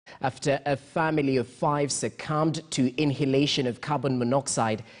after a family of 5 succumbed to inhalation of carbon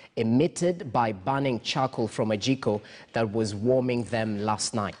monoxide emitted by burning charcoal from a jiko that was warming them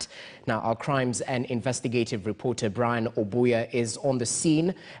last night. Now, our crimes and investigative reporter Brian Obuya is on the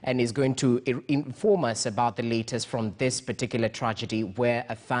scene and is going to inform us about the latest from this particular tragedy where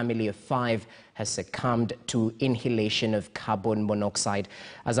a family of 5 has succumbed to inhalation of carbon monoxide.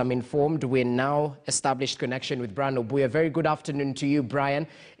 As I'm informed, we're now established connection with Brian Obuya. Very good afternoon to you, Brian.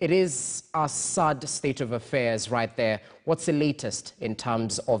 It is a sad state of affairs right there. What's the latest in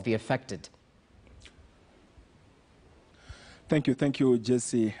terms of the affected? Thank you,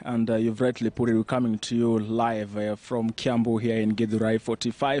 Jesse. And you've rightly put it, we're coming to you live from Kiambu here in Githurai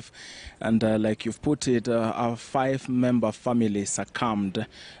 45. And like you've put it, a 5-member family succumbed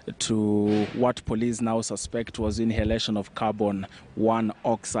to what police now suspect was inhalation of carbon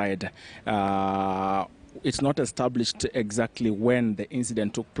monoxide. It's not established exactly when the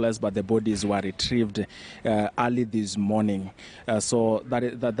incident took place, but the bodies were retrieved early this morning. So that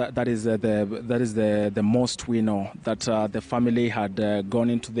is the most we know, that the family had gone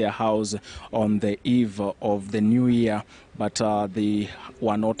into their house on the eve of the new year, but they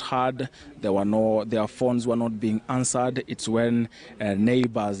were not heard. Their phones were not being answered. It's when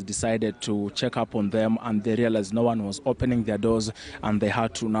neighbors decided to check up on them, and they realized no one was opening their doors, and they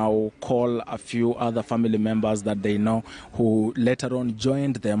had to now call a few other family members that they know, who later on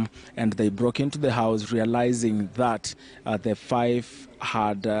joined them, and they broke into the house, realizing that the 5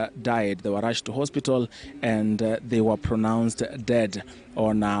 had died. They were rushed to hospital, and they were pronounced dead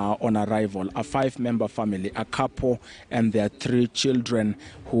on arrival. A 5-member family, a couple and their 3 children,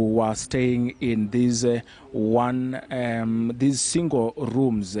 who were staying in these these single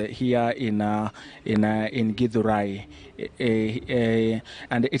rooms here in Githurai.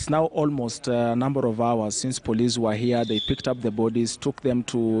 And it's now almost a number of hours since police were here. They picked up the bodies, took them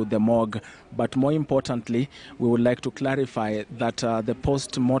to the morgue. But more importantly, we would like to clarify that the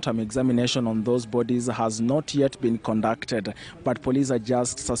post-mortem examination on those bodies has not yet been conducted, but police are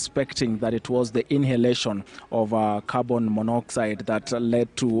just suspecting that it was the inhalation of carbon monoxide that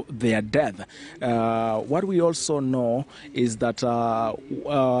led to their death. What we also know is that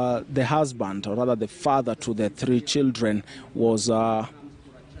the husband, or rather the father to the 3 children, was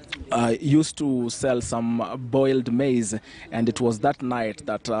used to sell some boiled maize, and it was that night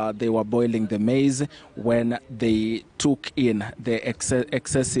that they were boiling the maize when they took in the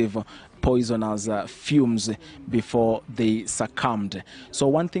excessive poisonous fumes before they succumbed. So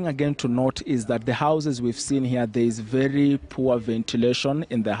one thing again to note is that the houses we've seen here, there is very poor ventilation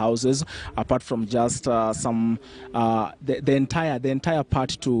in the houses, apart from just some the entire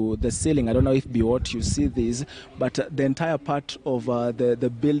part to the ceiling. I don't know if beyond you see this, but the entire part of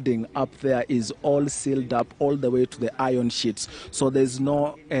the building up there is all sealed up all the way to the iron sheets, so there's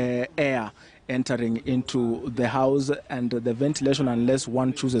no air entering into the house, and the ventilation, unless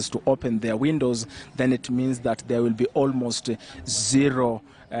one chooses to open their windows, then it means that there will be almost zero,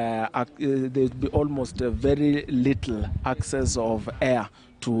 there will be almost very little access of air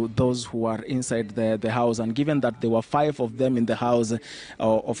to those who are inside the house. And given that there were 5 of them in the house,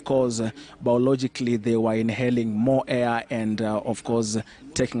 of course, biologically they were inhaling more air and, of course,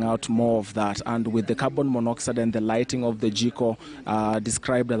 taking out more of that. And with the carbon monoxide and the lighting of the jiko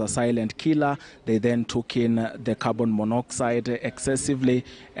described as a silent killer, they then took in the carbon monoxide excessively,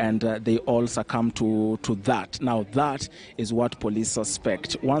 and they all succumbed to that. Now, that is what police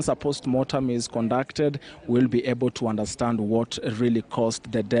suspect. Once a post-mortem is conducted, we'll be able to understand what really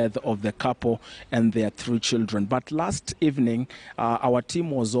caused the death of the couple and their 3 children. But last evening, our team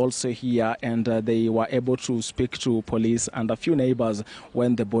was also here, and they were able to speak to police and a few neighbors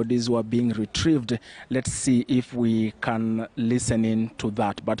when the bodies were being retrieved. Let's see if we can listen in to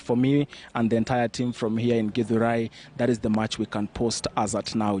that. But for me and the entire team from here in Githurai, that is the much we can post as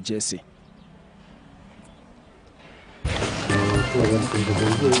at now, Jesse.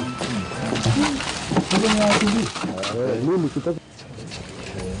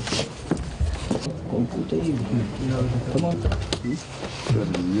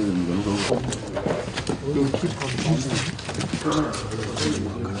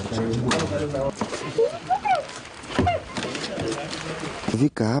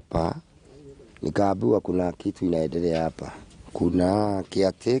 Kufika hapa nikaambiwa kuna kitu inaendelea hapa. Kuna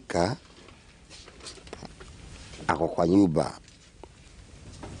kiateka ako kwa nyumba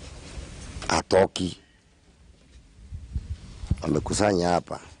atoki, amekusanya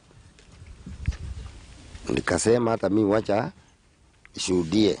hapa. Nikasema hata mimi wacha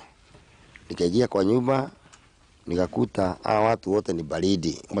nishuhudie. Nikaingia kwa nyumba, nikakuta hawa watu wote ni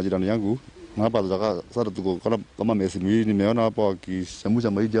baridi. Majirani yangu Na hapa sasa tuko kama miezi miwili, nimeona hapo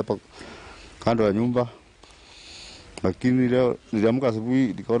wakishamusha maji hapa kando ya nyumba. Lakini leo niliamka asubuhi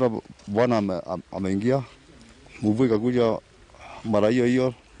nikaona bwana ameingia. Mvua ikakuja mara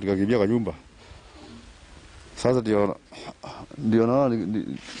hiyo nikakimbia kwa nyumba. Sasa ndio naona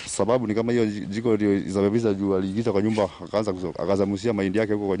sababu ni kama hiyo jiko ndio isababisha juu aliingia kwa nyumba akazamusia mahindi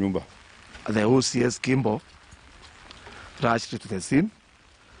yake huko kwa nyumba. The OCS Kimbo rushed to the scene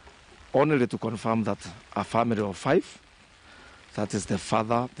only to confirm that a family of 5, that is the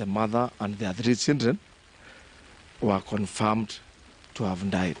father, the mother and their 3 children, were confirmed to have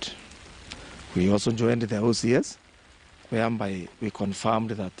died. We also joined the OCS, whereby we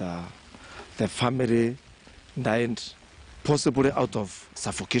confirmed that the family died possibly out of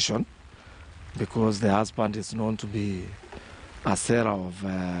suffocation, because the husband is known to be a seller of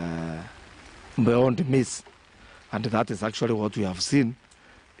beyond meats, and that is actually what we have seen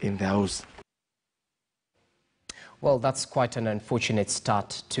in the house. Well, that's quite an unfortunate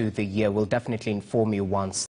start to the year. We'll definitely inform you once